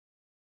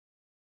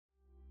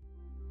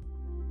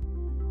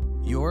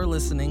You're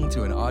listening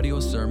to an audio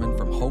sermon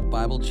from Hope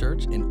Bible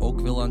Church in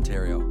Oakville,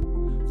 Ontario.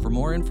 For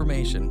more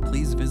information,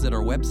 please visit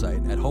our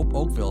website at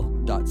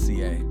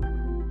hopeoakville.ca.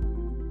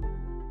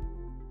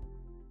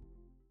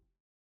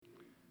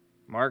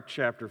 Mark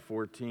chapter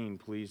 14,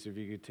 please, if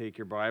you could take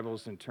your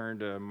Bibles and turn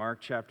to Mark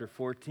chapter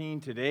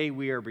 14. Today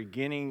we are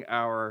beginning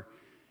our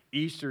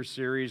Easter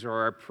series, or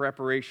our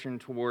preparation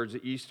towards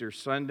Easter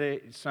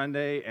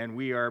Sunday, and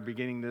we are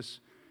beginning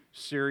this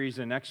series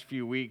the next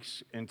few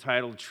weeks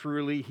entitled,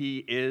 Truly He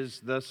is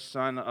the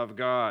Son of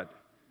God.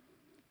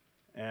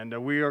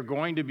 And we are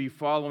going to be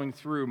following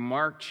through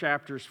Mark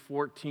chapters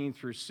 14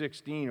 through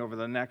 16 over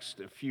the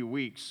next few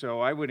weeks.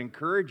 So I would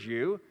encourage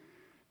you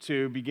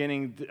to,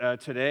 beginning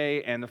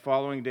today and the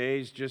following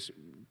days, just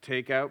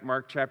take out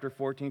Mark chapter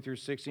 14 through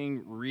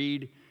 16,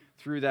 read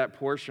through that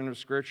portion of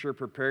Scripture,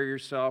 prepare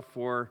yourself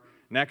for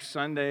next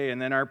Sunday,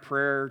 and then our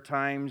prayer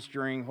times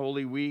during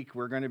Holy Week.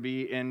 We're going to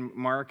be in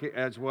Mark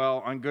as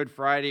well. On Good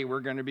Friday, we're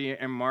going to be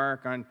in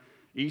Mark. On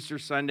Easter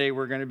Sunday,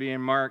 we're going to be in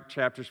Mark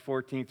chapters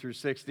 14 through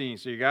 16.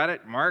 So you got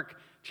it? Mark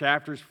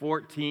chapters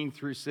 14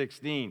 through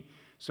 16.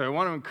 So I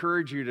want to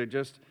encourage you to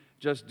just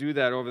do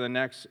that over the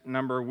next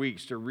number of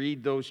weeks, to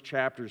read those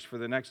chapters for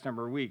the next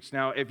number of weeks.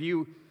 Now, if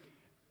you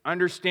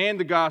understand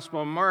the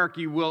Gospel of Mark,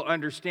 you will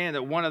understand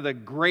that one of the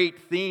great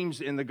themes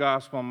in the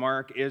Gospel of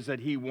Mark is that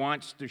he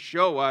wants to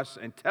show us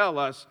and tell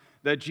us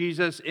that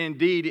Jesus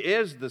indeed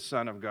is the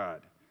Son of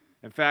God.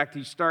 In fact,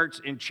 he starts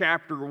in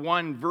chapter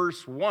 1,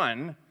 verse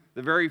 1,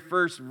 the very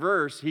first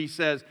verse. He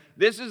says,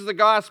 "This is the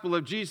gospel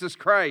of Jesus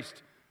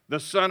Christ, the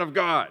Son of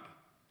God."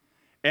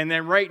 And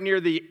then right near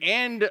the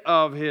end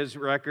of his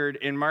record,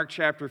 in Mark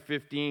chapter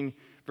 15,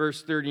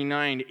 verse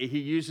 39, he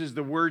uses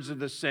the words of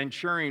the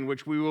centurion,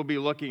 which we will be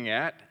looking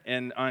at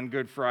on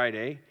Good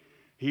Friday.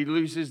 He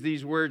uses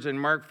these words in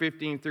Mark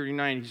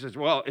 15:39. He says,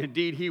 well,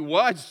 indeed, he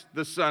was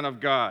the Son of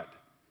God.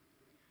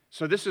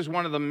 So this is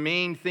one of the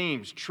main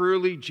themes.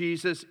 Truly,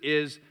 Jesus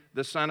is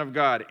the Son of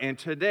God. And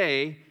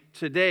today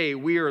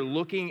we are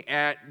looking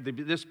at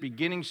this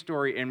beginning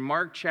story in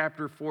Mark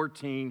chapter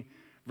 14,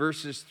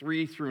 verses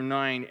 3 through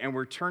 9, and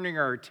we're turning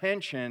our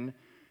attention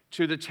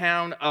to the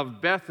town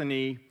of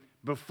Bethany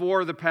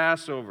before the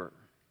Passover.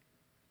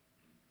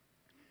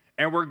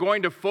 And we're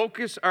going to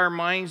focus our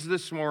minds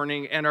this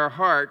morning and our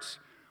hearts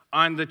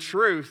on the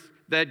truth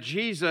that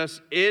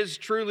Jesus is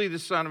truly the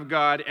Son of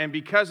God, and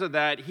because of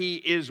that, he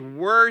is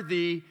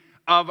worthy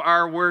of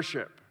our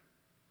worship.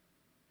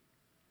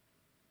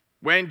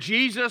 When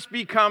Jesus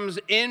becomes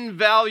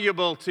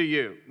invaluable to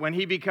you, when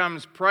he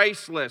becomes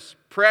priceless,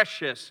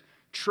 precious,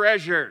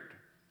 treasured,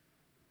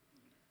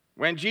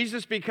 when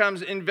Jesus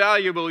becomes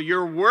invaluable,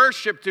 your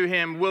worship to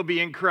him will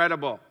be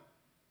incredible.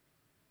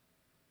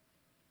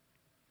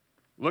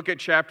 Look at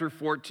chapter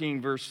 14,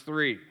 verse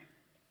 3.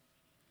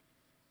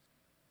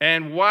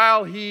 And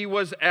while he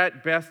was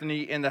at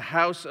Bethany in the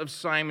house of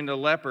Simon the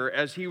leper,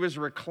 as he was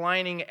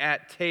reclining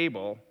at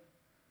table,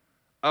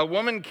 a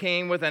woman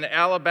came with an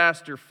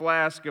alabaster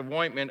flask of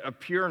ointment of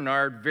pure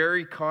nard,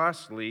 very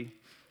costly,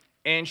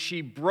 and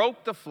she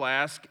broke the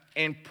flask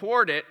and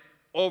poured it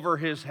over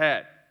his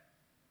head.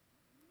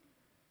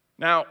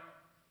 Now,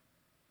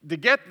 to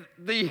get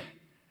the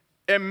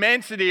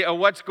immensity of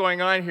what's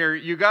going on here,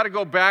 you got to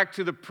go back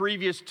to the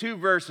previous two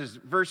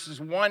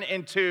verses 1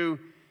 and 2,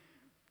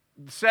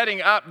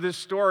 setting up this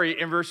story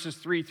in verses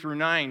 3 through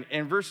 9.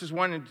 In verses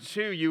 1 and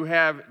 2, you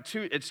have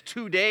it's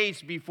 2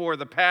 days before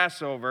the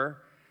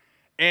Passover,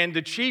 and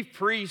the chief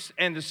priests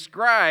and the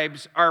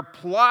scribes are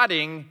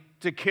plotting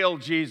to kill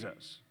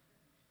Jesus.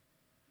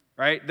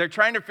 Right? They're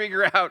trying to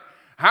figure out,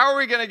 how are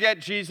we going to get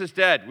Jesus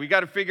dead? We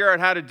got to figure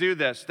out how to do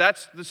this.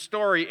 That's the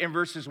story in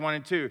verses 1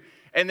 and 2.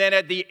 And then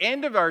at the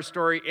end of our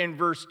story, in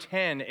verse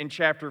 10, in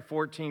chapter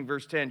 14,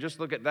 verse 10, just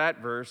look at that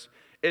verse.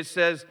 It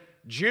says,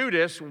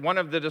 Judas, one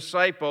of the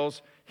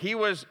disciples, he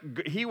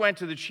went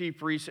to the chief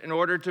priests in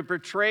order to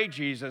betray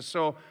Jesus.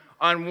 So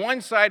on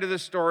one side of the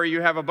story,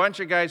 you have a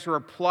bunch of guys who are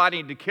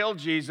plotting to kill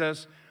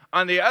Jesus.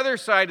 On the other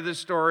side of the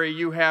story,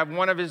 you have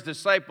one of his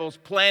disciples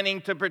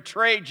planning to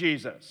betray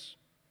Jesus.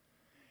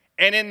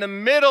 And in the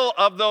middle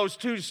of those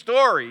two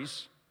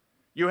stories,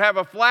 you have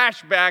a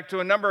flashback to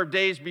a number of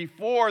days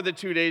before the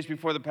 2 days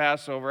before the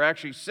Passover,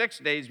 actually 6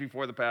 days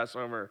before the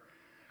Passover,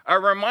 a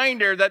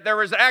reminder that there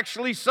was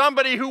actually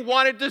somebody who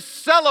wanted to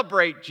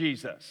celebrate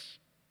Jesus.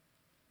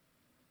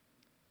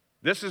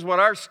 This is what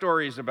our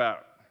story is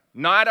about.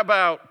 Not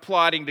about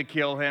plotting to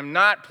kill him,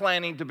 not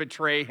planning to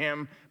betray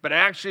him, but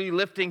actually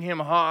lifting him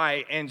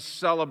high and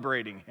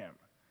celebrating him.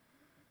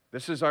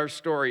 This is our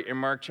story in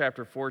Mark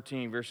chapter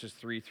 14, verses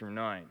 3 through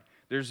 9.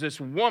 There's this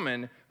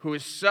woman who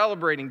is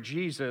celebrating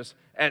Jesus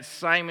at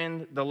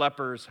Simon the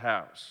leper's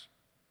house.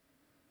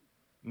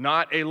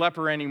 Not a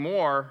leper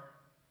anymore.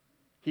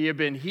 He had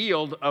been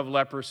healed of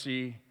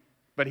leprosy,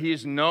 but he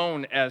is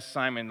known as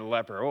Simon the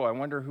leper. Oh, I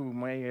wonder who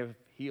may have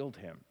healed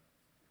him.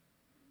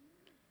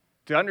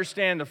 To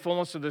understand the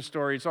fullness of this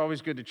story, it's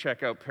always good to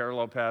check out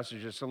parallel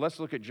passages. So let's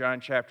look at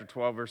John chapter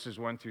 12, verses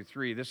 1 through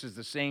 3. This is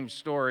the same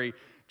story,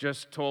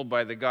 just told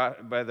by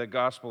the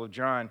Gospel of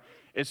John.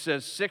 It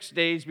says, 6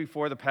 days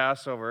before the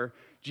Passover,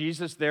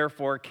 Jesus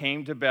therefore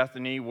came to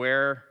Bethany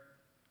where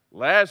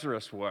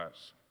Lazarus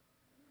was,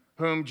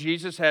 whom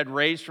Jesus had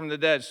raised from the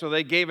dead. So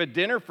they gave a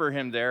dinner for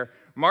him there.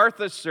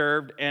 Martha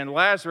served, and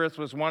Lazarus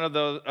was one of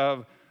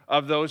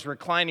those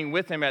reclining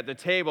with him at the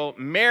table.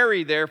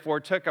 Mary,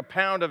 therefore, took a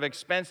pound of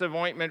expensive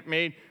ointment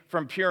made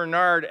from pure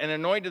nard and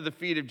anointed the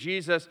feet of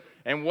Jesus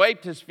and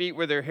wiped his feet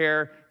with her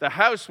hair. The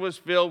house was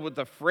filled with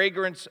the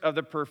fragrance of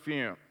the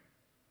perfume.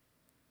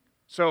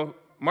 So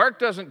Mark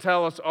doesn't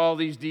tell us all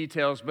these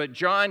details, but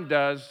John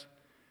does.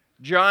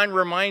 John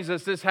reminds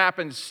us this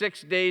happened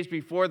 6 days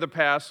before the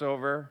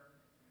Passover.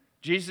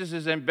 Jesus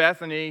is in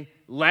Bethany.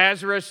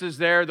 Lazarus is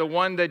there, the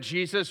one that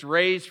Jesus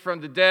raised from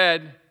the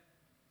dead.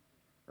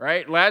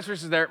 Right?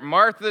 Lazarus is there.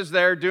 Martha's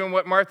there doing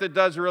what Martha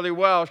does really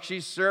well.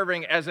 She's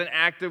serving as an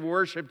act of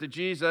worship to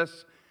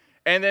Jesus.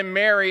 And then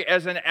Mary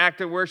as an act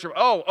of worship.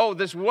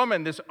 This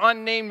woman, this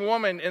unnamed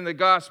woman in the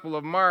Gospel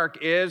of Mark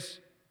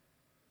is,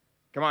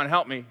 come on,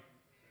 help me.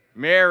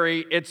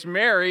 Mary. It's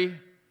Mary.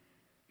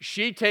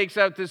 She takes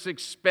out this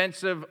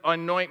expensive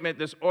anointment,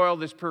 this oil,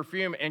 this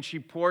perfume, and she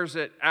pours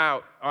it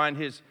out on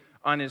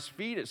his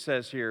feet, it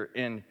says here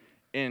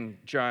in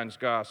John's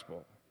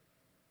Gospel.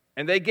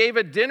 And they gave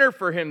a dinner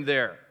for him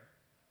there.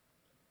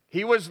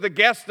 He was the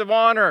guest of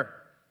honor.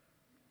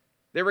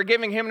 They were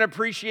giving him an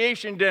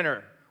appreciation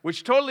dinner,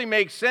 which totally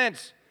makes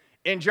sense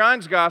in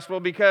John's Gospel,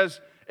 because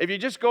if you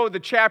just go to the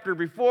chapter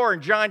before,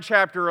 in John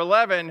chapter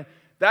 11,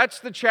 that's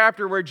the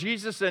chapter where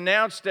Jesus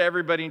announced to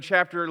everybody in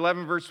chapter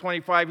 11, verse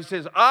 25, he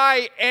says,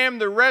 I am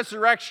the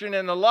resurrection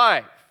and the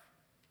life.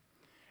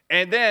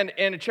 And then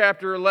in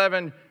chapter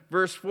 11,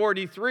 verse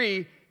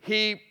 43,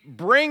 he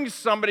brings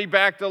somebody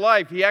back to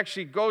life. He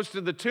actually goes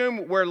to the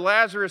tomb where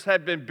Lazarus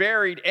had been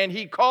buried, and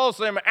he calls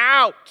him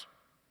out.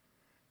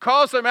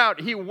 Calls him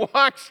out. He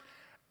walks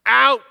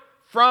out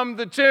from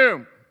the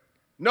tomb.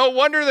 No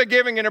wonder they're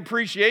giving an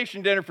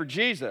appreciation dinner for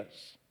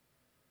Jesus.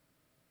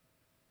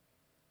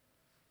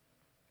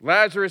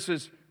 Lazarus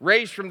is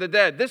raised from the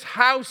dead. This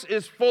house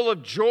is full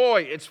of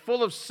joy. It's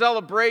full of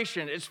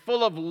celebration. It's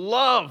full of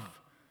love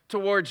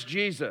towards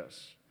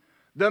Jesus.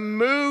 The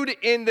mood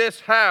in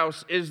this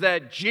house is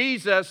that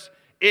Jesus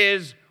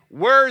is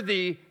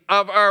worthy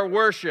of our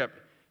worship.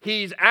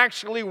 He's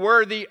actually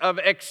worthy of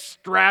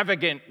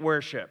extravagant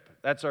worship.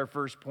 That's our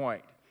first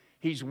point.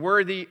 He's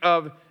worthy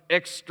of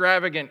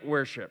extravagant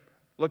worship.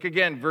 Look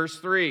again, verse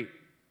 3.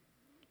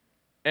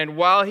 And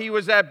while he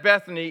was at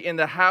Bethany in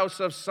the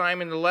house of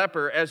Simon the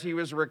leper, as he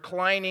was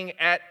reclining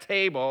at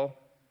table,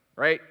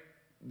 right?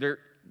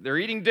 They're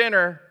eating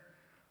dinner.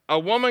 A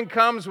woman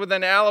comes with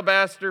an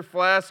alabaster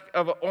flask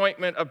of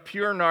ointment of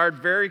pure nard,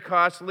 very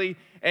costly,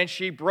 and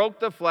she broke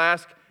the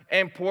flask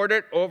and poured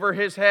it over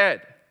his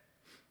head.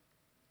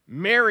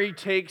 Mary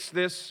takes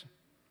this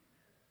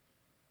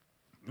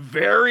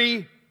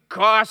very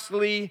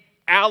costly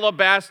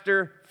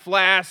alabaster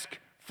flask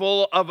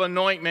full of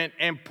anointment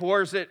and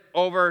pours it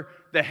over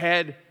the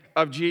head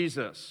of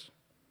Jesus.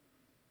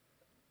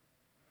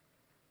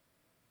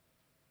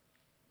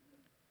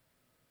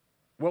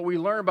 What we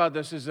learn about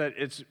this is that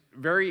it's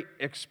very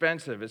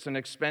expensive. It's an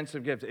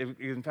expensive gift.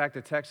 In fact,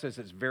 the text says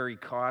it's very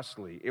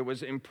costly. It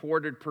was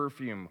imported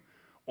perfume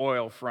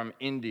oil from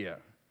India,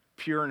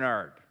 pure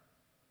nard.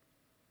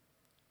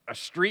 A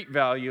street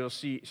value, you'll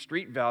see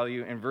street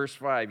value in verse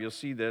 5, you'll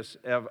see this,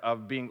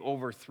 of being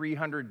over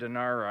 300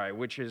 denarii,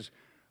 which is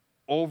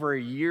over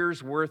a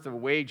year's worth of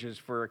wages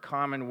for a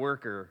common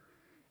worker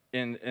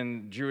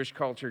in Jewish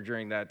culture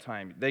during that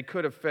time. They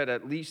could have fed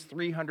at least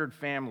 300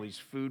 families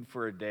food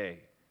for a day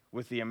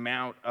with the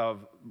amount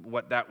of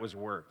what that was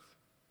worth.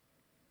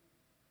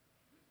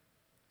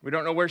 We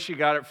don't know where she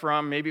got it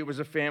from. Maybe it was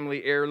a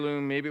family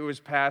heirloom. Maybe it was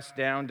passed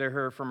down to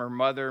her from her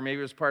mother. Maybe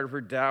it was part of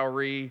her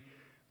dowry.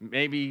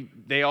 Maybe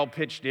they all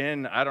pitched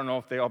in. I don't know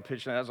if they all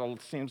pitched in.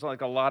 That seems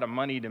like a lot of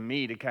money to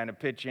me to kind of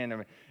pitch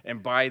in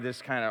and buy this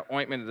kind of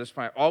ointment at this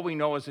point. All we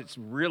know is it's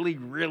really,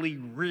 really,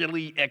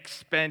 really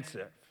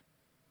expensive.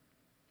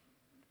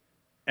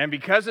 And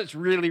because it's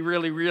really,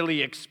 really,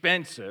 really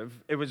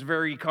expensive, it was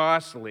very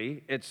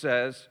costly, it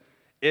says,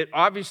 it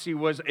obviously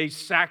was a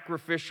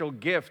sacrificial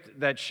gift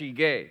that she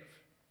gave.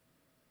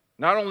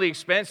 Not only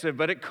expensive,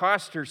 but it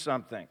cost her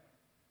something.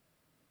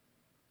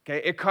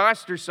 Okay, it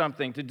cost her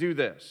something to do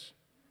this.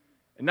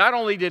 And not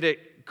only did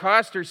it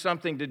cost her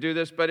something to do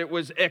this, but it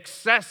was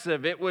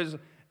excessive. It was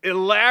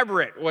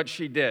elaborate what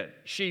she did.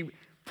 She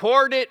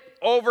poured it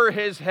over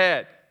his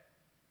head.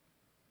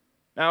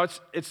 Now,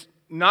 it's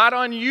not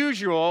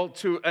unusual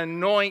to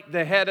anoint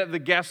the head of the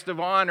guest of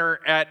honor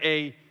at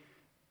a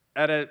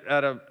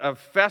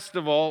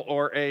festival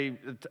or a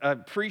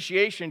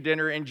appreciation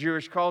dinner in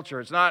Jewish culture.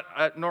 It's not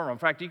normal. In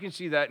fact, you can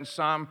see that in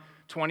Psalm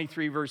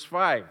 23, verse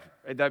 5.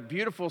 That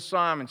beautiful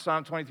psalm in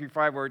Psalm 23,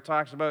 5, where it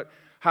talks about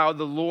how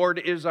the Lord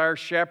is our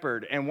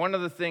shepherd. And one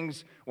of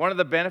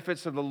the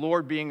benefits of the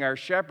Lord being our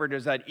shepherd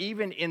is that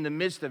even in the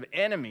midst of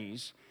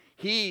enemies,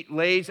 he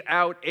lays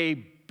out a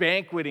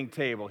banqueting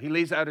table. He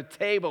lays out a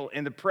table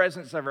in the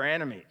presence of our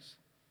enemies.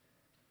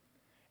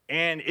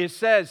 And it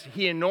says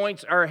he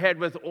anoints our head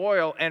with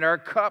oil and our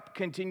cup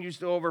continues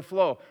to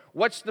overflow.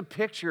 What's the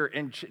picture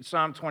in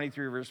Psalm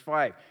 23, verse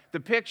 5? The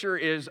picture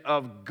is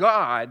of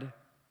God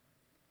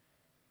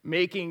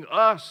making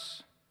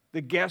us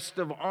the guest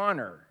of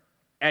honor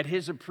at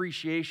his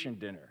appreciation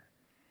dinner.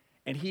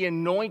 And he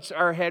anoints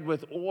our head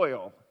with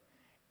oil.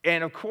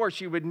 And of course,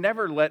 you would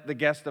never let the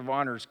guest of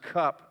honor's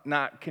cup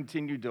not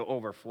continue to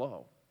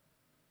overflow.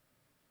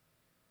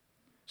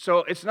 So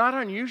it's not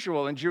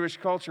unusual in Jewish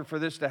culture for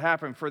this to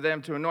happen, for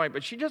them to anoint.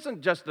 But she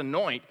doesn't just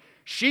anoint,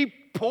 she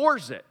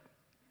pours it.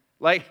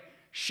 Like,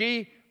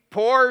 she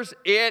pours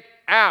it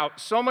out.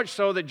 So much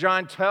so that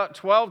John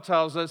 12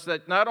 tells us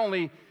that not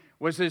only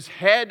was his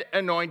head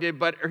anointed,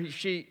 but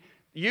she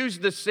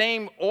used the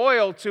same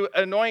oil to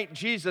anoint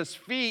Jesus'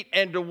 feet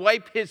and to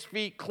wipe his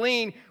feet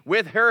clean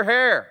with her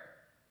hair.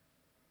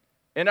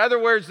 In other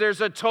words,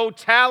 there's a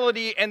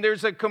totality and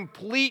there's a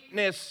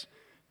completeness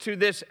to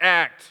this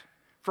act.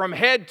 From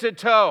head to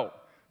toe,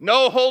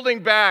 no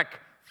holding back,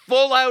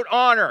 full out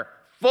honor,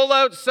 full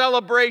out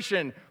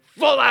celebration,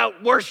 full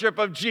out worship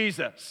of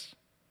Jesus.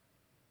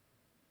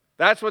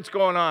 That's what's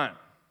going on.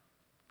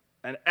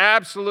 An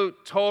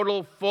absolute,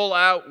 total, full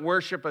out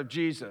worship of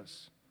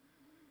Jesus.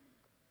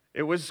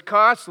 It was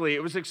costly,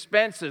 it was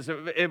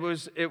expensive, it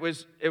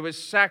was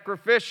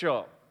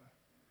sacrificial,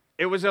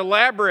 it was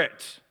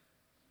elaborate,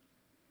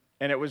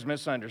 and it was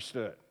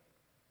misunderstood.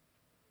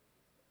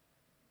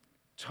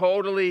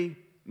 Totally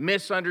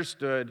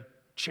misunderstood,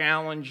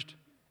 challenged,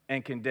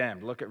 and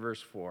condemned. Look at verse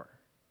 4.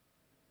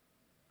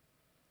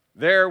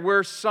 There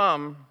were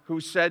some who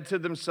said to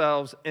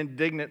themselves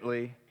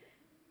indignantly,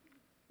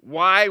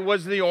 "Why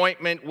was the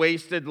ointment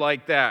wasted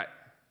like that?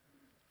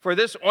 For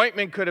this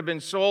ointment could have been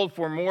sold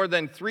for more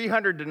than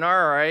 300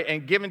 denarii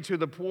and given to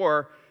the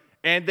poor,"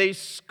 and they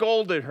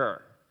scolded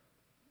her.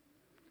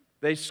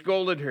 They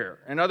scolded her.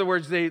 In other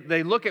words, they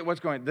look at what's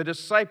going on. The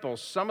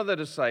disciples, some of the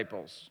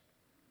disciples,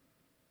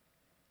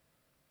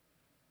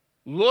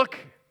 look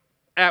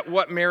at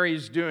what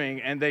Mary's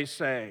doing and they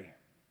say,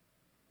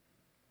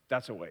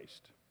 that's a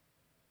waste.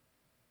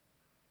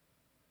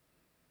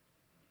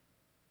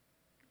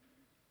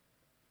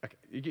 Okay,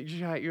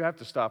 you have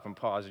to stop and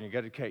pause, and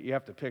you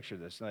have to picture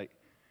this. Like,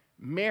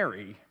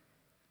 Mary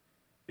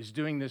is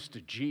doing this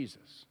to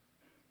Jesus,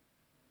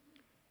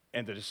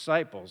 and the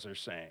disciples are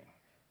saying,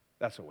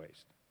 that's a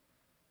waste.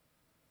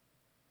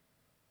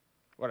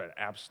 What an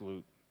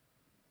absolute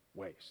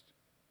waste.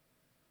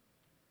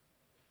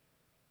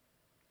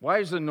 Why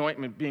is the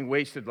anointment being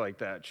wasted like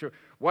that? Sure.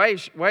 Why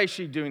is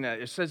she doing that?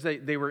 It says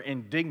they were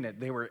indignant.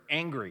 They were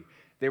angry.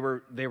 They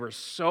were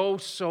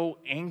so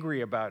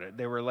angry about it.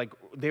 They were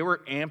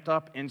amped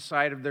up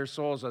inside of their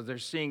souls as they're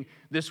seeing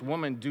this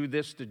woman do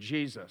this to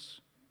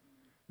Jesus.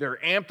 They're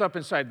amped up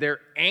inside.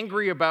 They're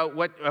angry about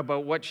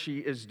what she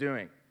is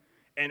doing.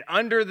 And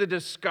under the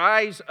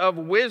disguise of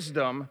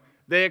wisdom,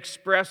 they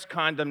express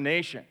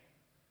condemnation.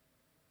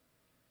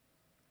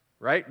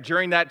 Right?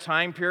 During that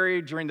time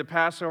period, during the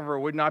Passover, it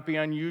would not be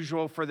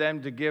unusual for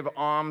them to give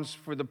alms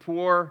for the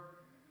poor.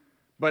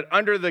 But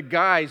under the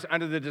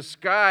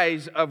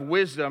disguise of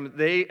wisdom,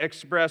 they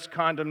express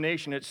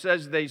condemnation. It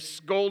says they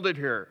scolded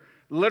her.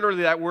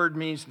 Literally, that word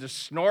means to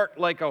snort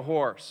like a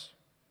horse.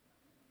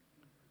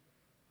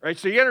 Right?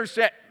 So you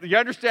understand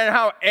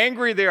how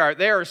angry they are.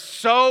 They are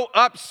so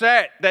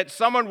upset that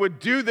someone would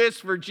do this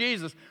for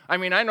Jesus. I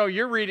mean, I know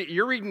you're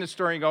reading the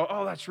story and go,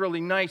 oh, that's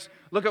really nice.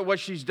 Look at what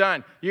she's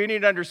done. You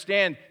need to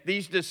understand,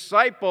 these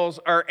disciples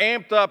are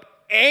amped up,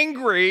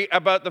 angry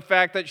about the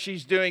fact that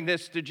she's doing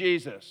this to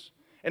Jesus.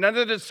 And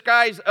under the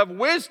disguise of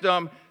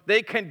wisdom,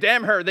 they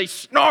condemn her. They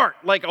snort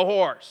like a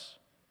horse.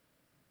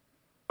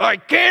 I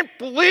can't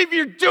believe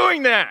you're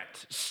doing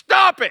that.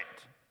 Stop it.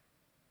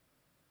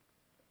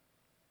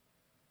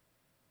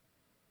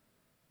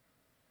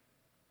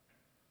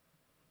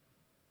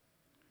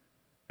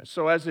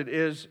 So as it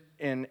is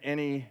in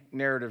any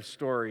narrative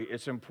story,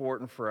 it's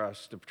important for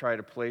us to try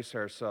to place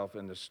ourselves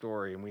in the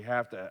story. And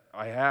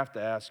I have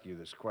to ask you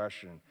this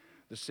question,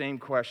 the same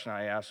question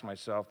I asked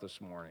myself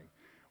this morning.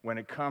 When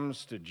it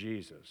comes to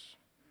Jesus,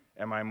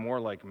 am I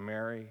more like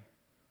Mary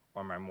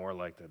or am I more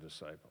like the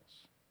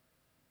disciples?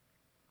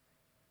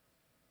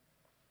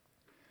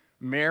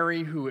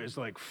 Mary, who is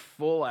like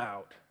full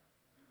out,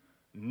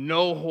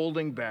 no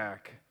holding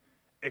back,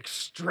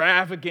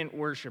 extravagant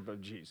worship of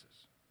Jesus.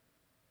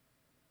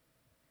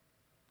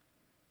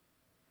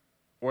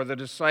 Or the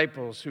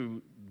disciples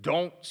who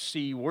don't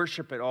see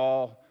worship at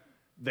all.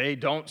 They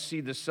don't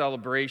see the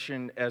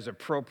celebration as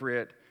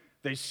appropriate.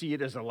 They see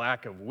it as a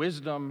lack of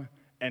wisdom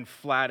and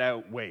flat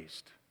out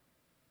waste.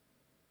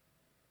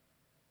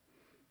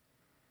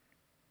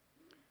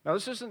 Now,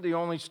 this isn't the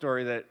only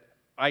story that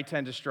I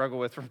tend to struggle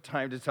with from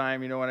time to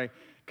time. You know, when I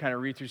kind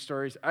of read through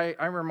stories,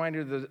 I'm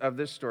reminded of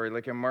this story,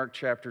 like in Mark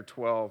chapter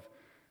 12,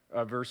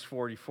 verse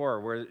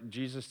 44, where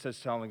Jesus is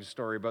telling a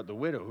story about the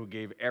widow who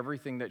gave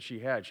everything that she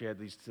had. She had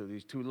these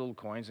two little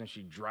coins, and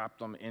she dropped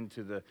them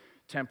into the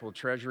temple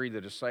treasury.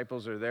 The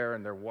disciples are there,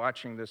 and they're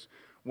watching this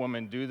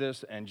woman do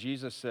this? And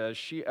Jesus says,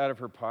 she out of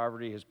her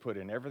poverty has put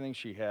in everything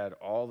she had,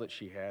 all that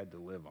she had to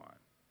live on.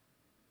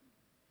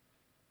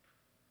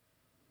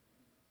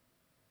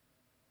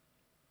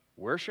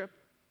 Worship?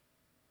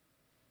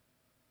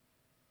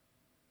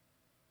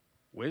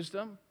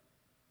 Wisdom?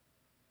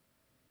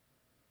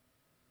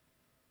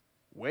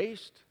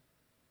 Waste?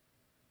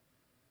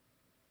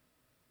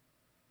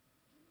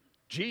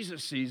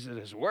 Jesus sees it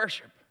as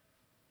worship.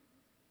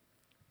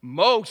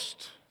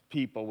 Most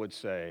people would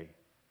say,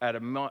 at a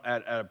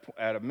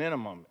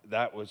minimum,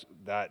 that was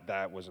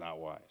not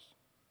wise.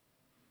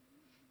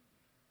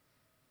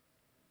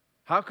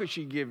 How could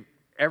she give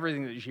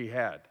everything that she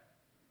had?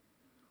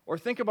 Or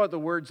think about the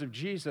words of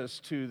Jesus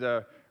to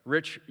the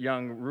rich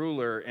young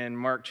ruler in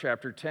Mark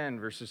chapter 10,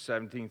 verses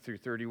 17 through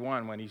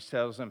 31, when he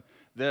tells him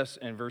this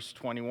in verse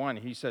 21.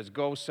 He says,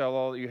 "Go sell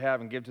all that you have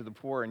and give to the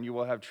poor, and you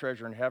will have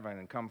treasure in heaven,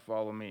 and come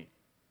follow me."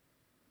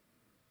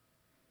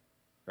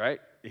 Right?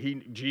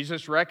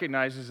 Jesus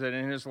recognizes that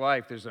in his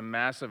life there's a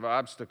massive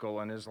obstacle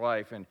in his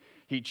life, and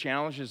he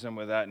challenges him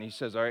with that, and he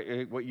says, all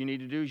right, what you need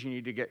to do is you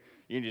need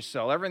to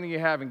sell everything you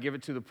have and give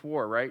it to the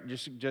poor, right?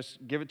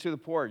 Just give it to the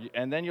poor,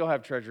 and then you'll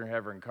have treasure in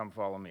heaven, and come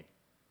follow me.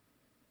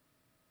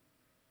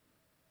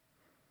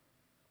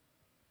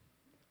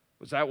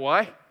 Was that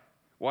why?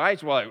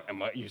 Wise? Well,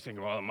 you think,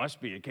 well, it must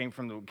be. It came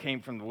from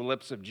the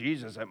lips of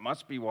Jesus. It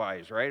must be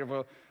wise, right?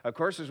 Well, of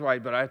course it's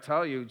wise, but I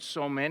tell you,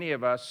 so many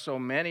of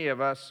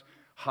us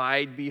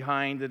hide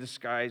behind the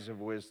disguise of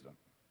wisdom.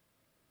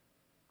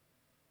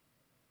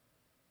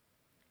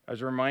 I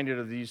was reminded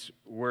of these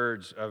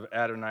words of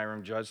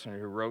Adoniram Judson,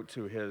 who wrote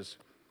to his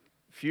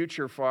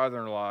future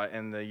father-in-law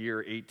in the year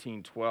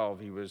 1812.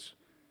 He was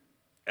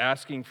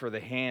asking for the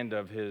hand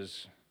of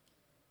his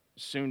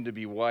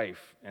soon-to-be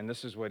wife, and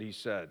this is what he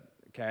said.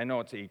 Okay, I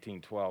know it's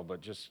 1812, but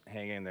just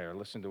hang in there.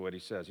 Listen to what he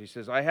says. He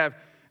says, "I have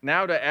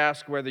now to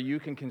ask whether you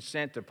can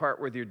consent to part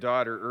with your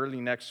daughter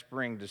early next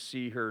spring to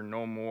see her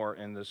no more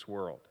in this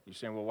world." You're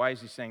saying, well, why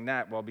is he saying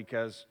that? Well,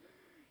 because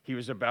he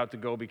was about to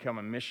go become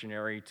a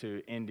missionary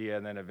to India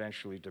and then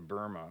eventually to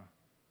Burma.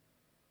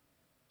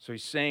 So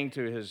he's saying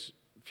to his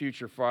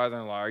future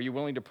father-in-law, are you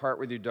willing to part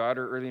with your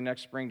daughter early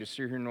next spring to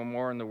see her no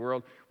more in the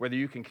world? Whether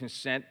you can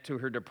consent to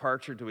her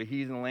departure to a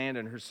heathen land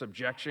and her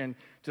subjection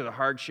to the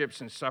hardships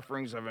and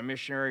sufferings of a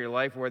missionary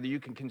life, whether you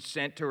can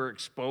consent to her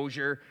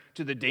exposure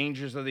to the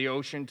dangers of the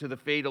ocean, to the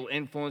fatal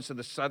influence of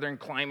the southern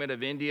climate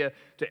of India,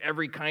 to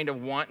every kind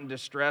of wanton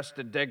distress,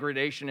 to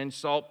degradation,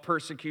 insult,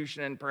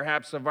 persecution, and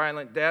perhaps a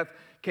violent death.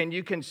 Can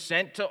you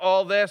consent to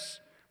all this?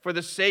 For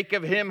the sake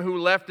of him who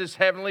left his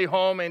heavenly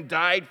home and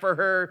died for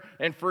her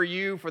and for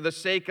you, for the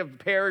sake of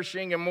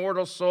perishing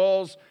immortal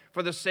souls,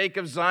 for the sake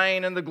of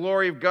Zion and the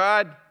glory of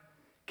God?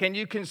 Can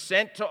you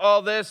consent to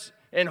all this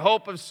in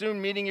hope of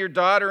soon meeting your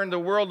daughter in the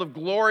world of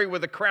glory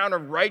with a crown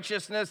of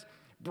righteousness,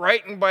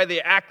 brightened by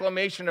the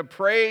acclamation of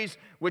praise,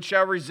 which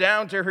shall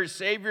resound to her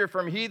Savior,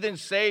 from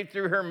heathens saved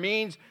through her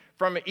means,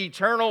 from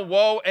eternal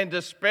woe and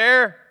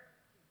despair?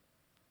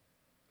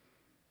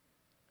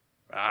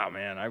 Oh,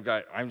 man,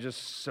 I'm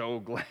just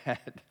so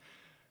glad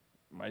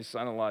my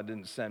son-in-law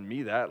didn't send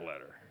me that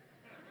letter.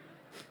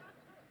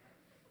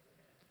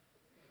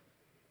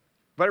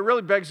 But it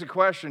really begs the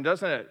question,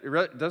 doesn't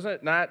it? Does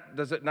it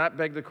not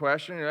beg the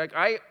question? Like,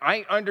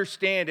 I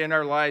understand in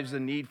our lives the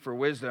need for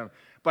wisdom,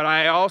 but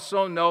I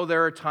also know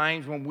there are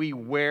times when we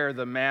wear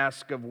the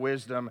mask of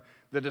wisdom,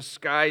 the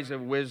disguise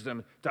of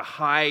wisdom, to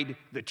hide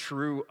the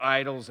true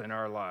idols in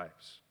our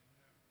lives.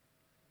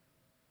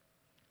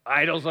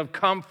 Idols of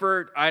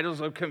comfort, idols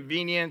of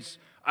convenience,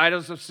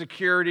 idols of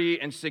security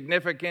and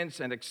significance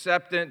and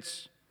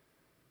acceptance.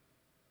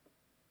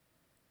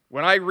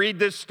 When I read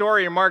this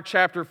story in Mark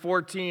chapter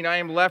 14, I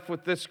am left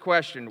with this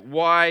question: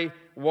 why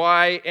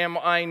am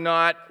I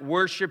not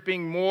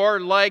worshiping more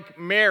like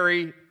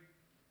Mary?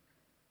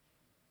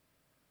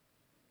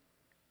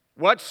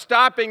 What's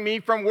stopping me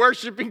from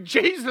worshiping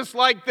Jesus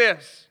like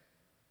this?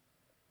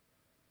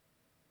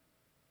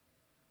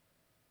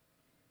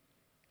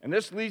 And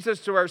this leads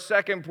us to our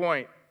second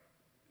point.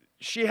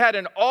 She had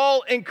an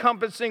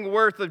all-encompassing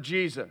worth of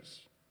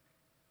Jesus.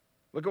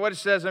 Look at what it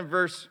says in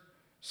verse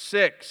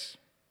 6.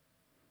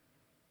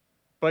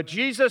 But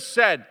Jesus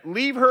said,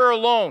 "Leave her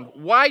alone.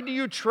 Why do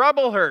you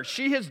trouble her?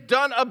 She has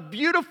done a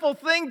beautiful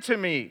thing to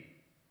me."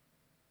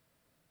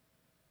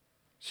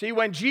 See,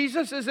 when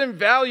Jesus is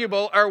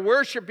invaluable, our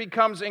worship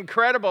becomes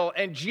incredible,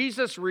 and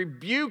Jesus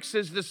rebukes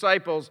his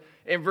disciples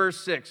in verse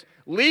 6.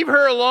 "Leave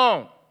her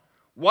alone.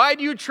 Why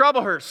do you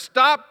trouble her?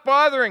 Stop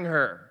bothering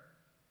her."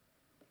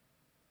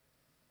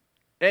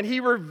 And he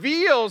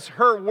reveals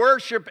her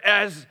worship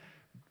as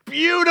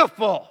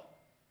beautiful.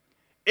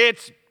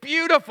 It's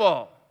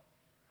beautiful.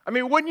 I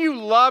mean, wouldn't you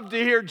love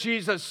to hear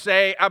Jesus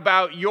say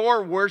about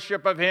your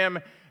worship of him,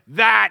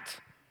 "That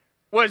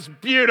was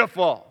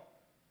beautiful"?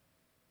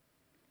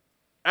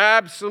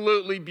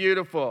 Absolutely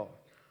beautiful.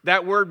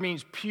 That word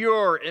means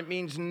pure, it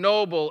means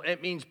noble,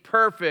 it means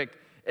perfect,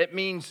 it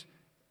means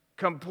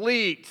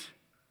complete.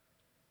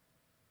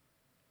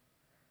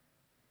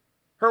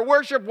 Her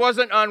worship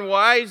wasn't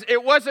unwise.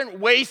 It wasn't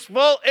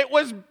wasteful. It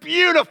was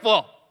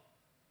beautiful.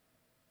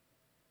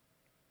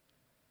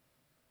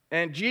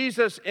 And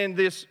Jesus, in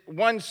this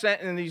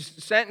in these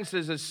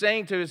sentences, is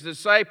saying to his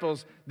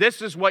disciples,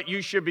 this is what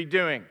you should be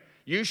doing.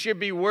 You should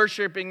be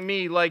worshiping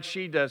me like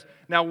she does.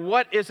 Now,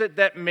 what is it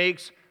that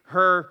makes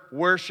her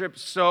worship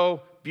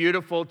so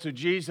beautiful to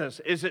Jesus?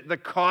 Is it the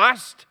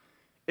cost?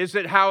 Is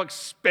it how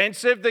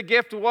expensive the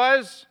gift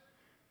was?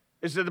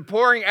 Is it the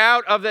pouring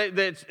out of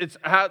this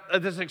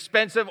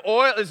expensive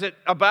oil? Is it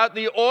about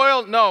the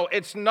oil? No,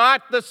 it's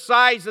not the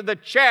size of the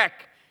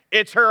check.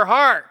 It's her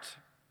heart.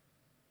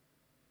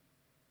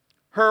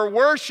 Her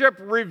worship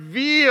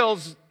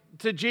reveals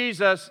to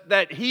Jesus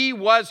that he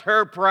was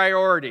her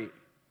priority.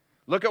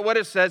 Look at what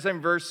it says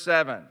in verse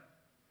 7.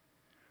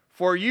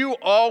 For you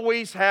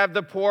always have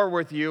the poor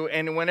with you,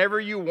 and whenever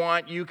you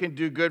want, you can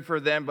do good for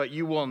them, but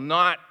you will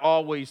not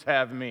always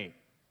have me.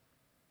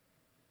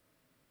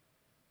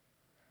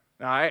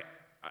 Now,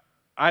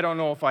 I don't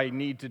know if I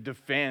need to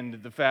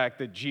defend the fact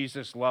that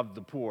Jesus loved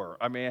the poor.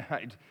 I mean,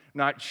 I'm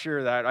not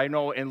sure that. I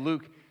know in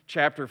Luke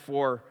chapter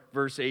 4,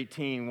 verse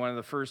 18, one of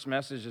the first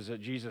messages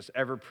that Jesus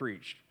ever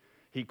preached,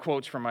 he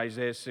quotes from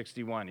Isaiah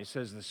 61. He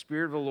says, the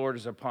Spirit of the Lord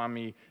is upon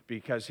me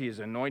because he has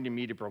anointed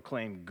me to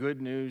proclaim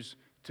good news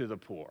to the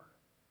poor.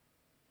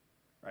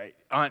 Right?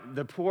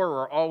 The poor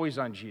are always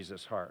on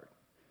Jesus' heart.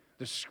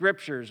 The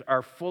scriptures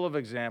are full of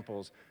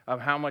examples of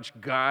how much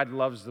God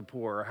loves the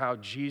poor, or how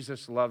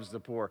Jesus loves the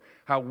poor,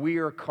 how we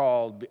are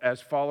called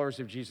as followers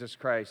of Jesus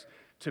Christ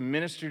to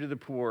minister to the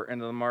poor and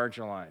to the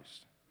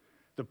marginalized.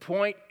 The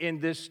point in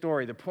this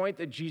story, the point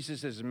that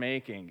Jesus is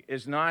making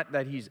is not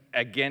that he's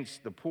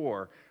against the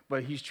poor,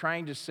 but he's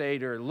trying to say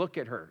to her, look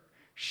at her.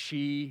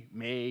 She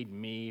made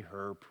me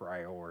her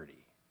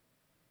priority.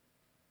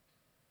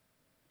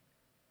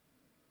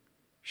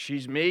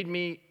 She's made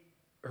me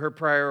her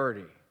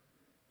priority.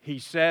 He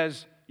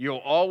says, you'll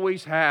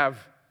always have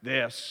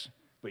this,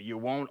 but you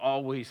won't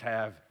always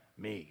have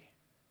me.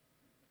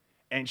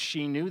 And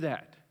she knew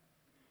that.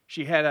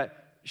 She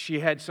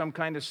had some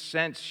kind of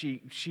sense.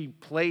 She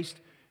placed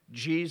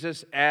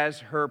Jesus as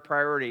her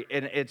priority.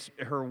 And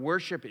her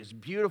worship is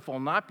beautiful,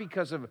 not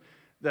because of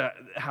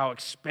how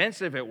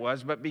expensive it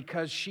was, but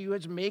because she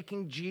was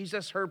making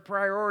Jesus her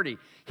priority.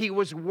 He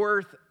was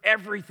worth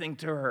everything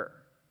to her.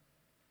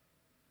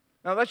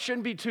 Now, that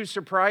shouldn't be too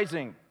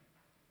surprising.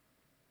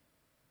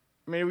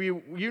 I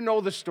mean, you know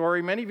the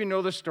story. Many of you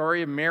know the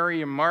story of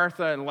Mary and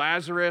Martha and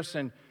Lazarus.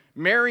 And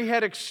Mary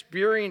had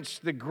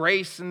experienced the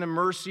grace and the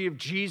mercy of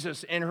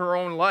Jesus in her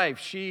own life.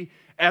 She,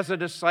 as a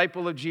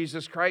disciple of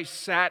Jesus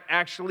Christ, sat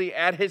actually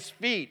at his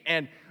feet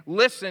and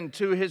listened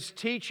to his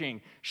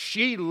teaching.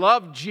 She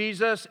loved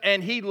Jesus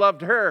and he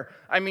loved her.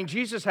 I mean,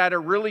 Jesus had a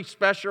really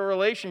special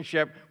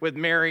relationship with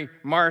Mary,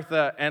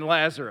 Martha, and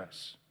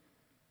Lazarus.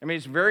 I mean,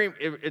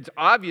 it's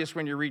obvious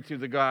when you read through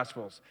the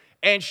Gospels.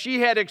 And she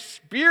had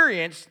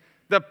experienced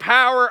the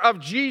power of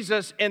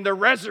Jesus in the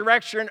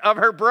resurrection of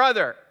her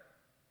brother.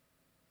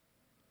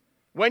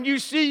 When you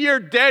see your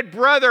dead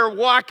brother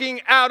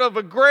walking out of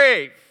a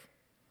grave,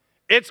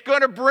 it's going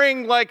to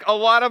bring like a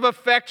lot of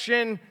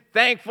affection,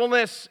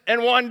 thankfulness,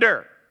 and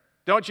wonder.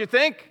 Don't you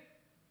think?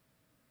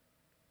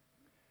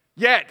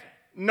 Yet,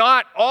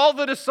 not all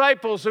the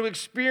disciples who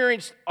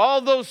experienced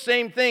all those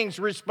same things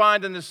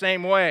respond in the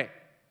same way.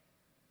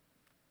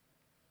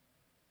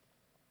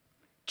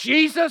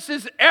 Jesus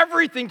is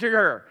everything to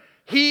her.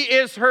 He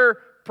is her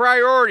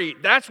priority.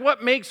 That's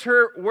what makes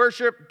her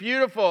worship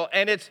beautiful.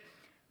 And it's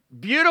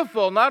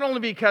beautiful not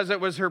only because he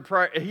was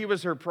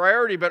her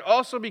priority, but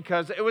also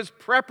because it was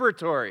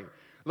preparatory.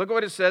 Look at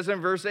what it says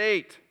in verse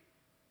 8.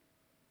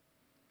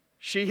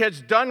 She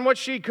has done what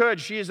she could.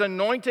 She has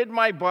anointed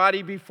my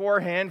body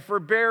beforehand for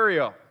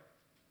burial.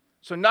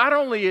 So not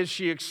only is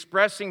she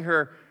expressing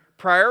her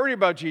priority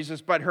about Jesus,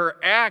 but her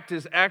act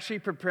is actually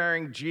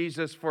preparing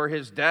Jesus for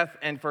his death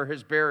and for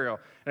his burial.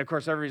 And of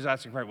course, everybody's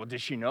asking, well,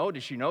 did she know?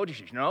 Did she know? Did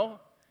she know?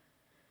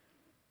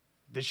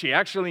 Did she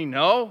actually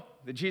know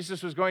that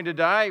Jesus was going to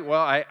die?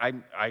 Well,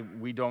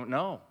 we don't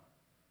know.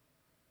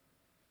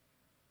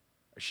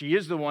 She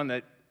is the one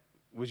that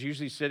was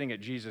usually sitting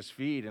at Jesus'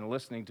 feet and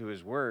listening to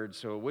his words,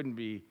 so it wouldn't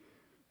be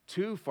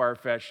too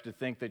far-fetched to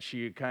think that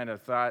she kind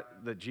of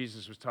thought that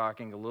Jesus was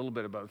talking a little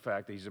bit about the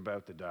fact that he's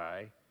about to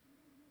die.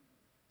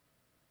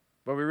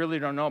 But we really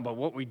don't know. But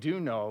what we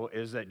do know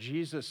is that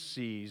Jesus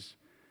sees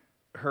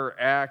her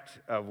act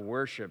of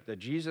worship, that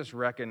Jesus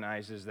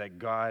recognizes that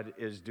God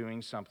is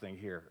doing something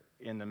here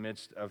in the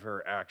midst of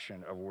her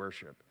action of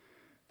worship,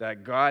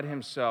 that God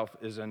himself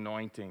is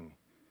anointing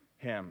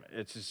him.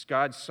 It's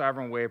God's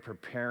sovereign way of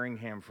preparing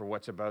him for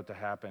what's about to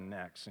happen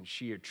next. And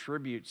she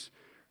attributes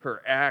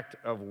her act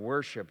of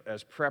worship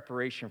as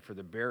preparation for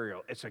the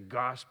burial. It's a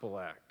gospel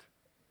act.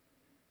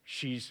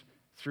 She's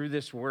through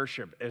this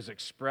worship is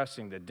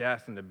expressing the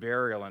death and the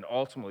burial and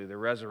ultimately the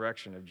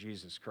resurrection of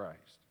Jesus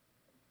Christ.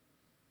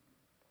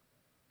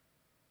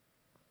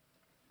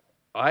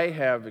 I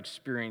have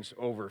experienced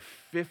over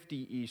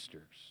 50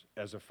 Easters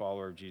as a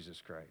follower of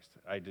Jesus Christ.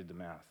 I did the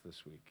math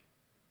this week.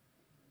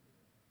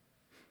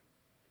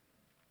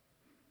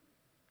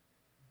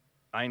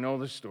 I know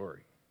the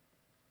story.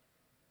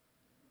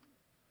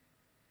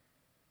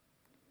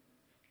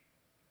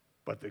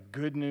 But the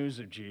good news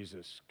of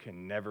Jesus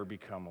can never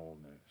become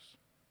old news.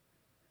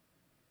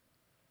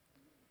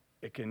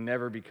 It can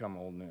never become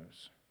old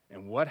news.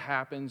 And what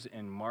happens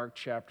in Mark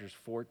chapters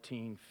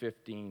 14,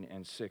 15,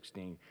 and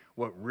 16,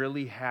 what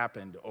really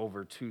happened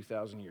over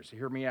 2,000 years.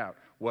 Hear me out.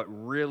 What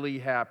really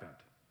happened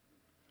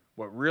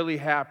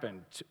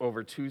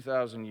over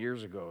 2,000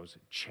 years ago is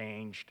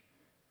changed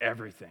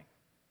everything.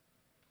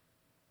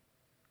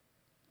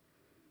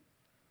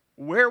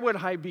 Where would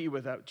I be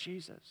without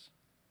Jesus?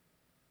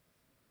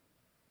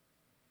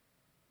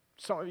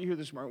 Some of you here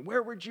this morning,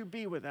 where would you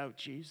be without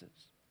Jesus?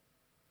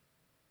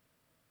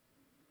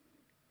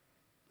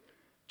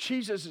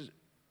 Jesus has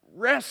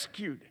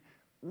rescued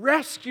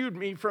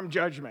me from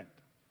judgment.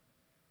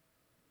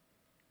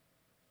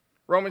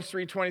 Romans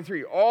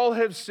 3:23, all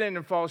have sinned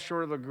and fall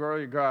short of the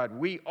glory of God.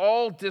 We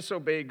all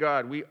disobey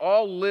God. We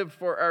all live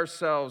for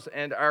ourselves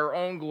and our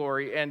own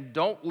glory and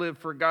don't live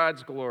for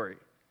God's glory.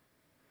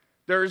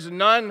 There's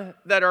none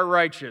that are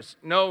righteous,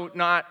 no,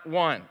 not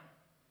one.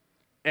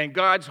 And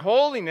God's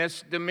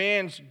holiness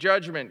demands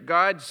judgment.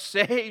 God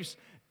saves,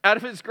 out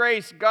of his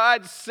grace,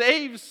 God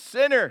saves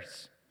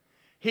sinners.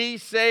 He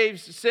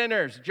saves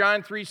sinners.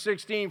 John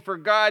 3:16, for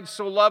God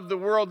so loved the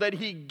world that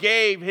he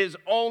gave his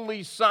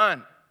only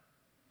Son,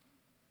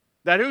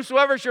 that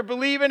whosoever should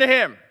believe in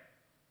him,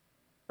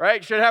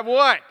 right, should have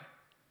what?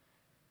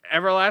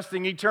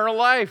 Everlasting, eternal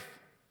life.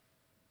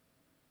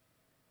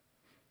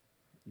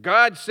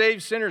 God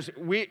saves sinners.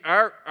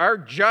 Our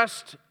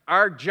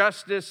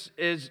justice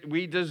is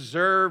we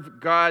deserve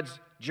God's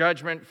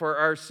judgment for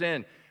our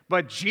sin.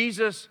 But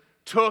Jesus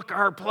took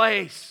our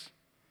place.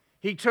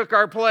 He took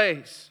our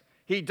place.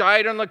 He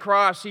died on the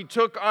cross. He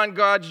took on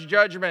God's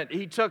judgment.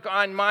 He took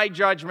on my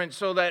judgment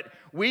so that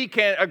we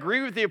can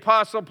agree with the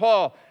Apostle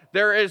Paul.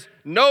 There is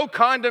no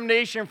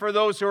condemnation for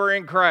those who are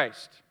in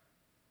Christ.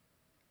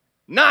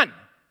 None.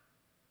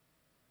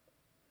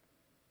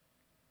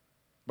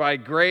 By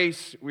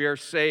grace, we are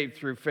saved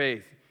through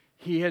faith.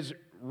 He has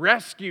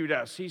rescued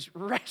us. He's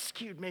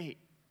rescued me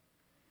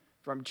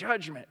from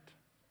judgment.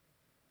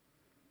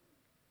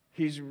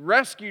 He's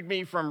rescued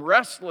me from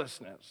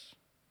restlessness,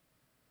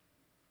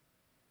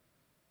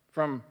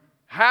 from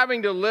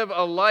having to live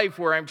a life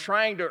where I'm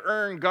trying to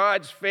earn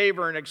God's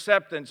favor and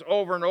acceptance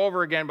over and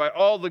over again by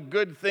all the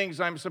good things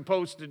I'm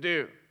supposed to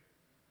do.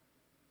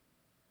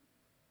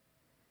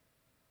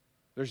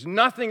 There's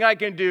nothing I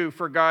can do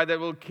for God that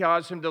will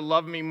cause him to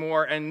love me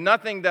more, and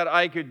nothing that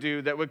I could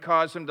do that would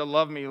cause him to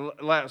love me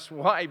less.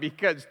 Why?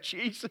 Because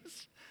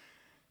Jesus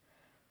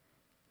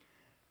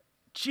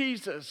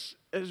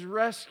has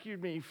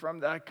rescued me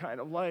from that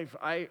kind of life.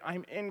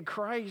 I'm in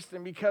Christ,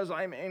 and because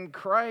I'm in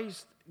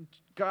Christ,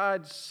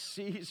 God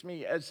sees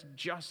me as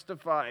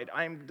justified.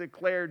 I'm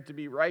declared to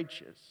be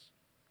righteous.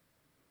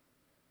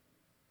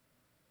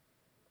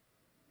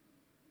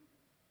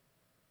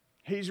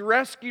 He's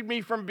rescued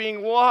me from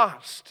being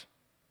lost.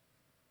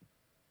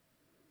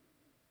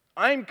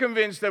 I'm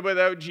convinced that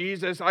without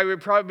Jesus, I would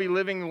probably be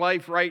living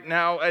life right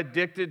now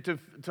addicted to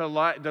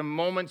the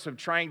moments of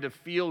trying to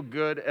feel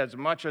good as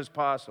much as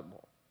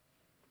possible.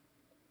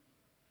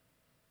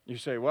 You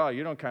say, well,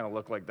 you don't kind of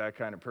look like that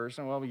kind of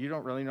person. Well, you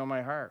don't really know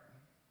my heart.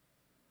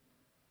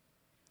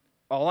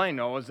 All I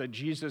know is that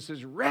Jesus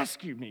has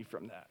rescued me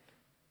from that.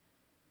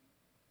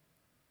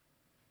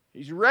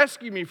 He's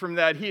rescued me from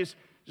that. He has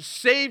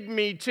saved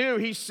me too.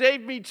 He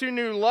saved me to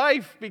new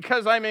life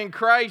because I'm in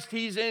Christ.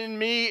 He's in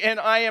me, and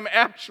I am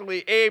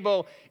actually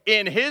able,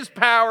 in his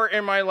power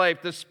in my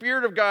life, the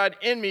Spirit of God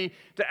in me,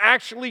 to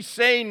actually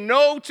say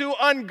no to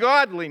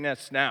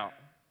ungodliness now.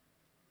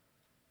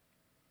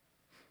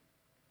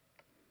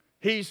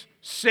 He's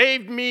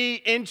saved me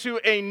into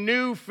a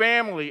new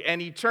family,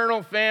 an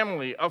eternal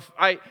family.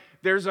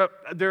 There's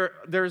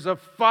a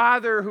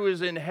Father who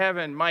is in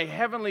heaven, my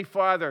heavenly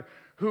Father,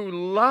 who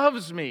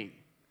loves me,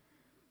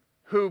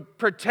 who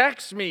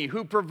protects me,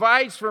 who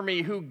provides for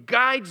me, who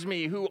guides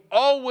me, who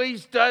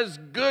always does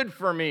good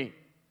for me.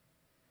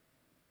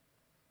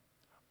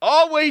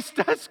 Always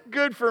does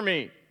good for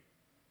me.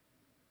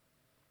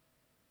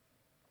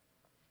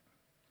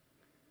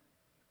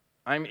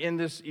 I'm in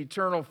this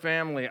eternal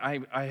family.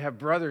 I have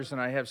brothers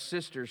and I have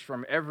sisters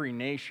from every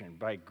nation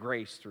by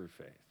grace through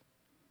faith.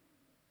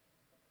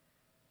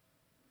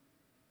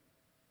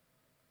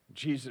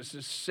 Jesus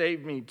has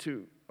saved me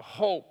to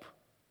hope,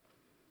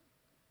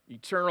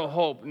 eternal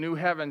hope, new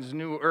heavens,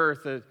 new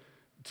earth,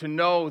 to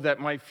know that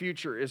my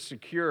future is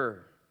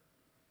secure.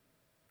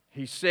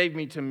 He saved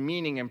me to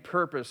meaning and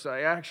purpose.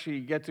 I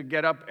actually get to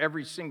get up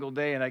every single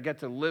day and I get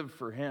to live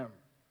for him.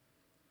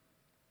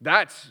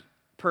 That's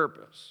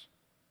purpose.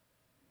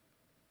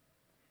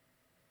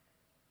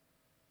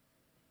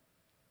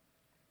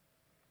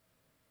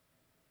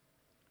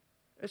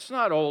 It's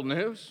not old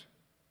news.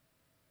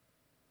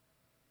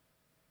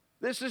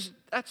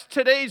 That's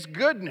today's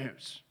good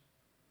news.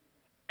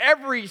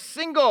 Every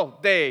single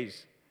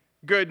day's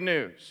good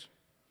news.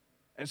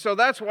 And so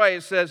that's why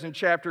it says in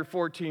chapter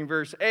 14,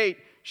 verse 8,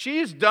 she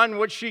has done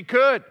what she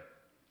could.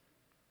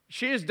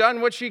 She has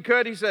done what she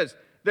could. He says,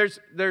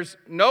 there's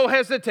no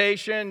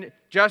hesitation,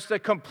 just a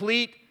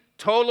complete,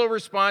 total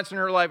response in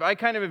her life. I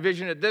kind of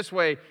envision it this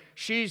way.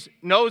 She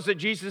knows that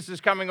Jesus is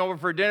coming over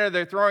for dinner.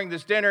 They're throwing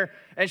this dinner,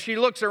 and she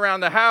looks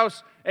around the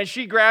house, and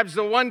she grabs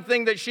the one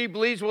thing that she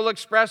believes will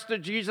express to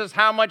Jesus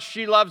how much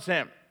she loves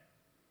him.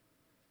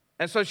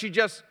 And so she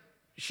just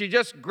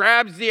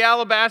grabs the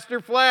alabaster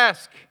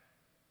flask.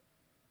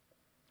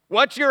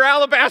 What's your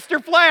alabaster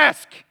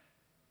flask?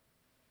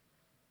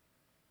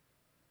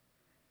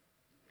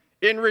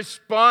 In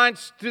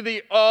response to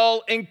the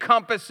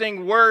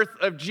all-encompassing worth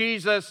of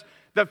Jesus,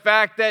 the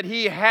fact that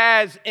he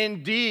has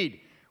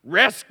indeed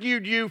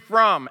rescued you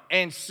from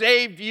and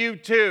saved you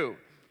to,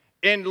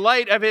 in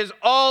light of his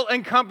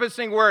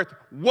all-encompassing worth,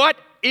 what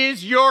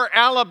is your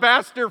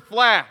alabaster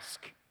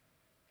flask?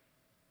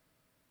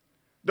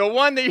 The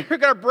one that you're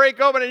going to break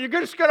open and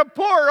you're just going to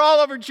pour it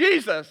all over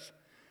Jesus.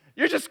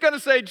 You're just going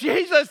to say,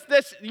 Jesus,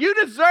 you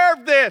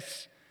deserve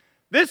this.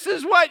 This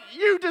is what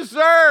you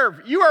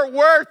deserve. You are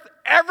worth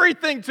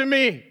everything to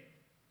me.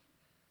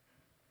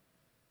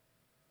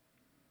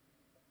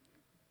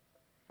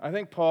 I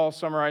think Paul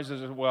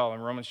summarizes it well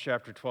in Romans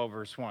chapter 12,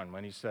 verse 1,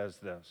 when he says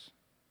this.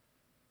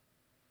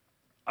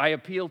 I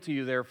appeal to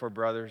you, therefore,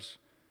 brothers,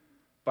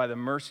 by the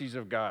mercies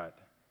of God,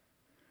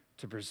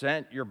 to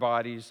present your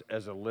bodies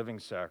as a living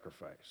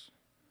sacrifice,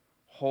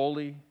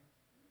 holy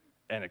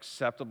and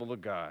acceptable to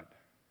God,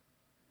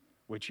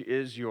 which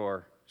is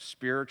your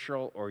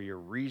spiritual or your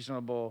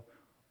reasonable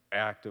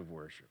act of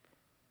worship.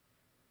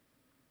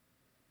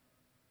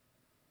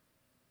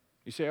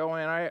 You say, oh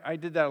man, I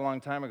did that a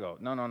long time ago.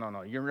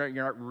 No. You're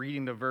not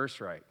reading the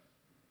verse right.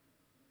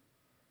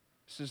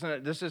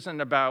 This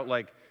isn't about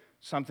like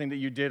something that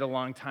you did a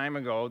long time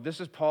ago.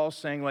 This is Paul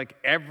saying like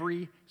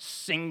every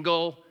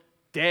single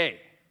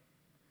day.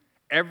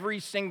 Every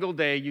single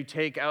day you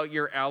take out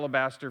your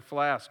alabaster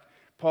flask.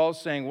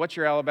 Paul's saying, what's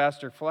your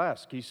alabaster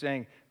flask? He's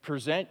saying,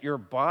 present your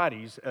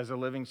bodies as a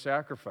living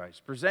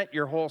sacrifice. Present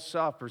your whole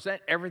self.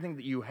 Present everything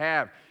that you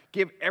have.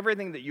 Give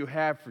everything that you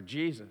have for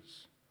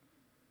Jesus.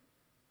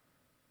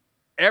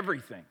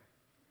 Everything.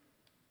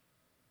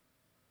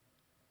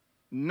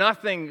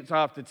 Nothing's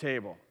off the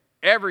table.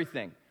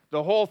 Everything.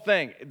 The whole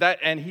thing.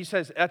 And he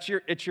says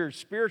it's your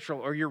spiritual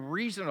or your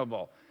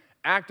reasonable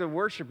act of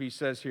worship, he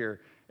says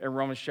here in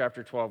Romans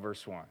chapter 12,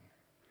 verse 1.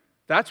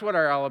 That's what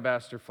our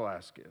alabaster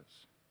flask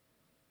is.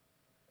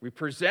 We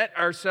present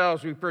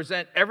ourselves, we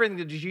present everything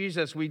to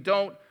Jesus. We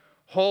don't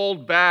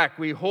hold back.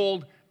 We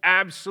hold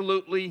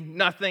absolutely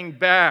nothing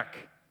back.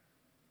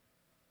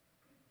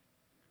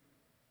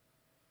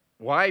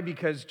 Why?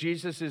 Because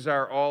Jesus is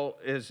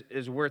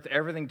is worth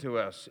everything to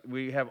us.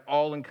 We have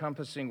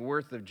all-encompassing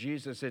worth of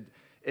Jesus.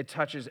 It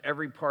touches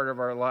every part of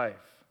our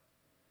life.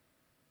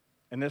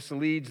 And this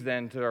leads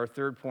then to our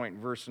third point,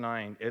 verse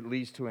 9. It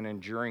leads to an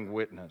enduring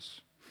witness.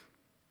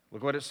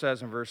 Look what it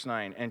says in verse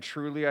 9. And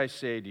truly I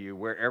say to you,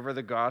 wherever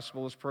the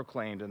gospel is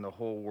proclaimed in the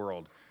whole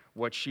world,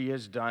 what she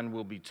has done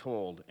will be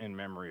told in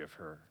memory of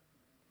her.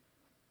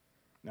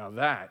 Now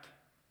that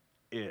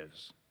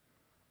is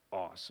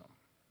awesome.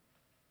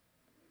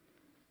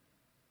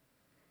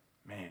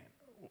 Man,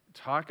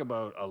 talk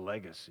about a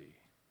legacy.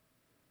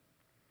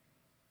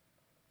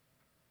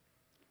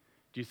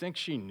 Do you think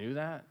she knew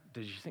that?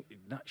 Did you think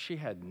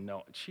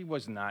she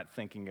was not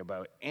thinking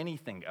about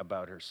anything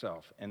about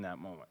herself in that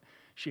moment.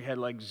 She had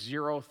like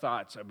zero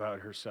thoughts about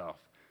herself.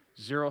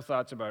 Zero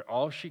thoughts about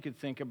all she could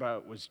think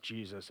about was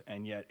Jesus,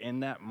 and yet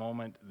in that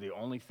moment, the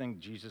only thing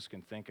Jesus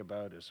can think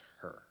about is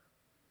her.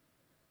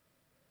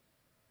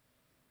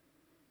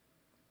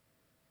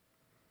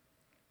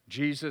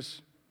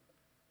 Jesus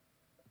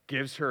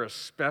gives her a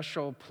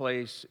special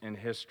place in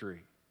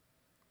history.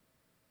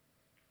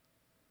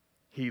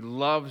 He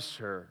loves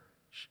her.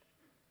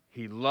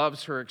 He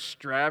loves her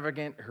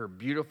extravagant, her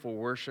beautiful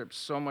worship,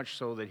 so much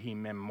so that he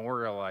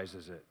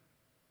memorializes it.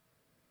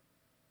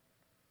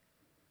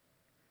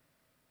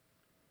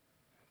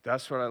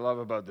 That's what I love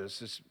about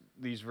this.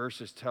 These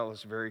verses tell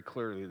us very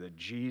clearly that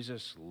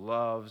Jesus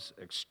loves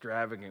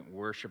extravagant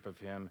worship of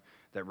him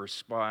that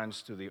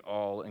responds to the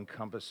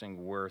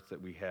all-encompassing worth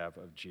that we have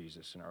of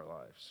Jesus in our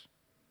lives.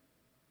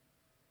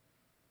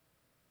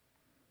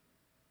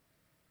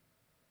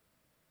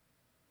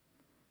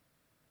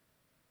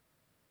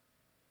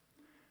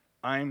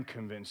 I'm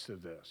convinced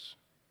of this,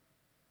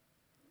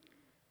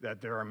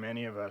 that there are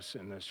many of us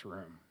in this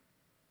room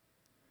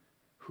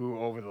who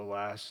over the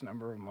last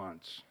number of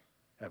months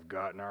have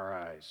gotten our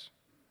eyes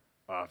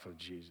off of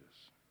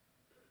Jesus.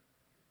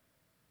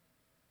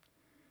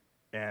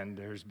 And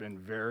there's been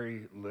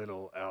very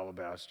little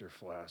alabaster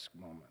flask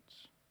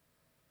moments.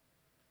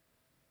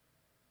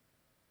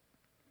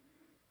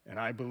 And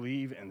I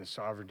believe in the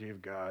sovereignty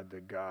of God,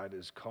 that God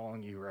is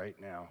calling you right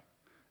now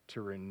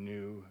to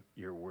renew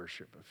your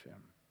worship of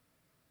him.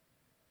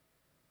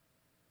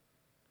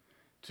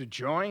 To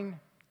join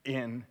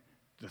in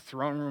the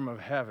throne room of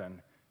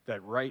heaven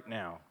that right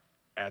now,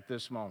 at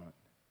this moment,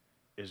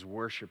 is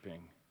worshiping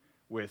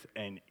with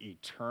an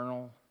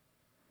eternal,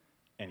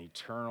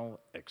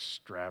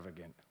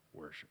 extravagant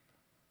worship.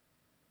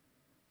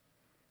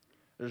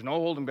 There's no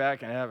holding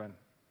back in heaven.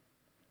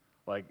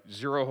 Like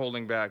zero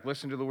holding back.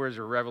 Listen to the words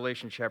of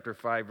Revelation chapter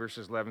 5,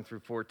 verses 11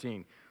 through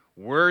 14.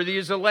 Worthy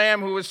is the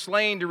Lamb who was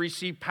slain to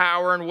receive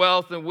power and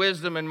wealth and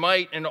wisdom and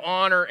might and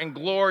honor and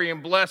glory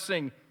and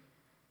blessing.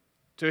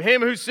 To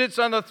him who sits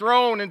on the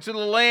throne and to the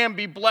Lamb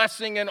be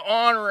blessing and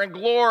honor and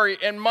glory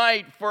and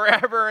might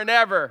forever and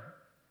ever.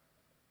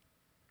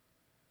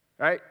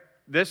 Right?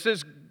 This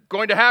is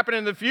going to happen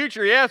in the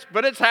future, yes,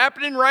 but it's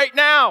happening right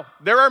now.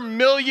 There are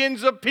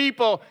millions of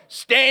people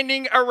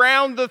standing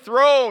around the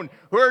throne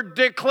who are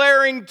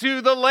declaring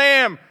to the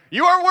Lamb,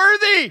 you are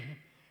worthy.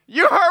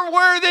 You are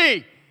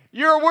worthy.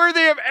 You're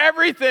worthy of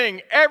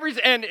everything.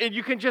 And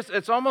you can just,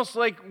 it's almost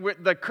like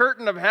the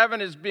curtain of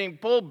heaven is being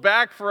pulled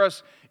back for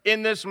us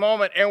in this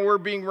moment, and we're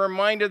being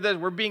reminded that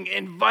we're being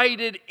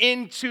invited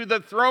into the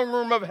throne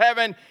room of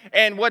heaven.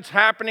 And what's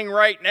happening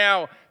right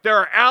now, there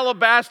are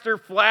alabaster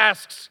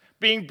flasks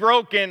being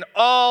broken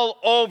all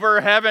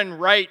over heaven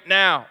right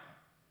now.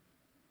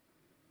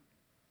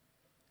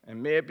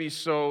 And may it be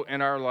so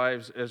in our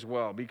lives as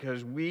well,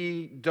 because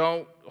we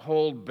don't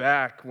hold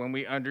back when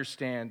we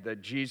understand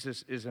that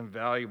Jesus is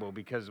invaluable,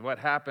 because what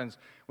happens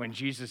when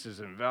Jesus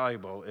is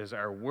invaluable is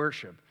our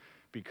worship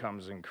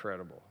becomes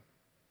incredible.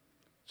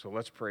 So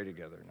let's pray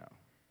together now.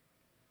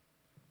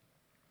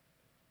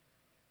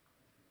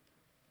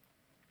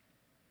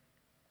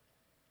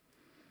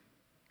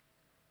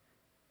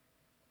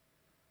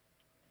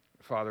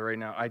 Father, right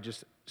now,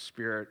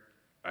 Spirit,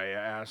 I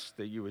ask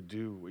that you would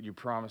do what you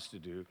promised to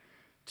do.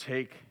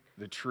 Take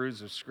the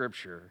truths of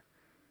Scripture,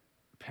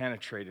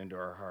 penetrate into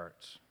our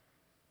hearts.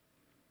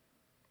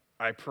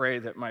 I pray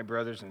that my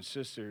brothers and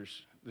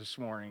sisters this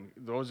morning,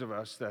 those of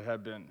us that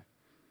have been,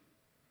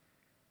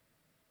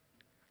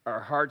 our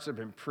hearts have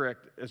been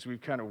pricked as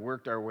we've kind of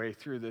worked our way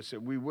through this,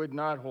 that we would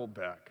not hold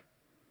back.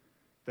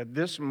 That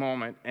this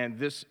moment and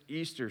this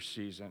Easter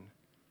season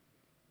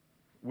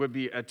would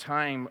be a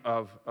time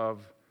of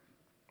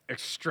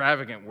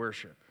extravagant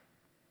worship.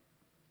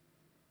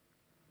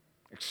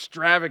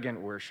 Extravagant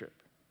worship.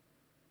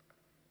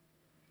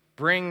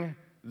 Bring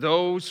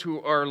those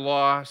who are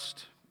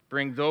lost,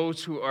 bring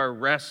those who are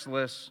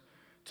restless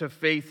to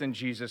faith in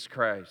Jesus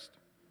Christ.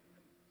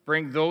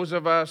 Bring those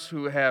of us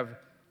who have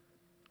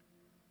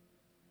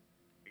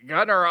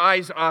gotten our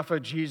eyes off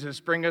of Jesus,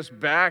 bring us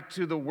back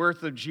to the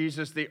worth of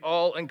Jesus, the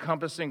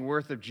all-encompassing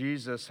worth of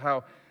Jesus,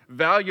 how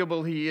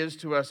valuable he is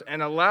to us,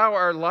 and allow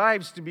our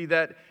lives to be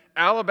that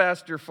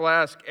alabaster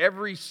flask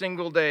every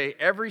single day,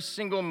 every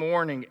single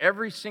morning,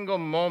 every single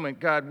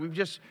moment. God,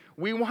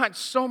 we want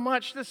so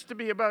much this to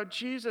be about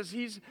Jesus.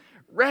 He's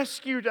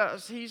rescued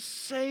us. He's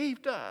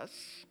saved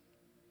us.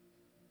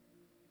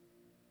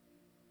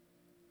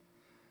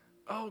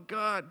 Oh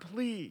God,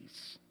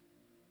 please,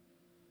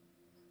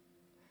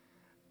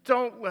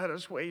 don't let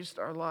us waste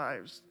our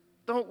lives.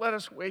 Don't let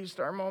us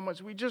waste our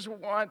moments. We just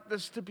want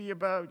this to be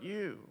about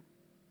you.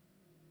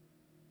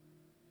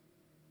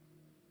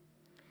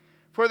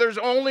 For there's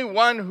only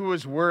one who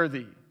is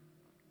worthy.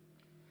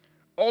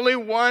 Only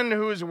one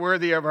who is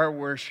worthy of our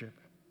worship.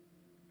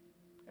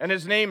 And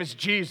his name is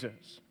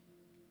Jesus.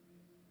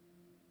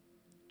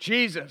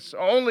 Jesus,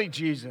 only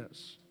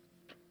Jesus.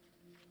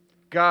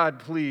 God,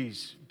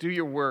 please do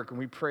your work. And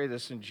we pray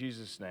this in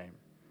Jesus' name.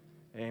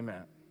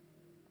 Amen.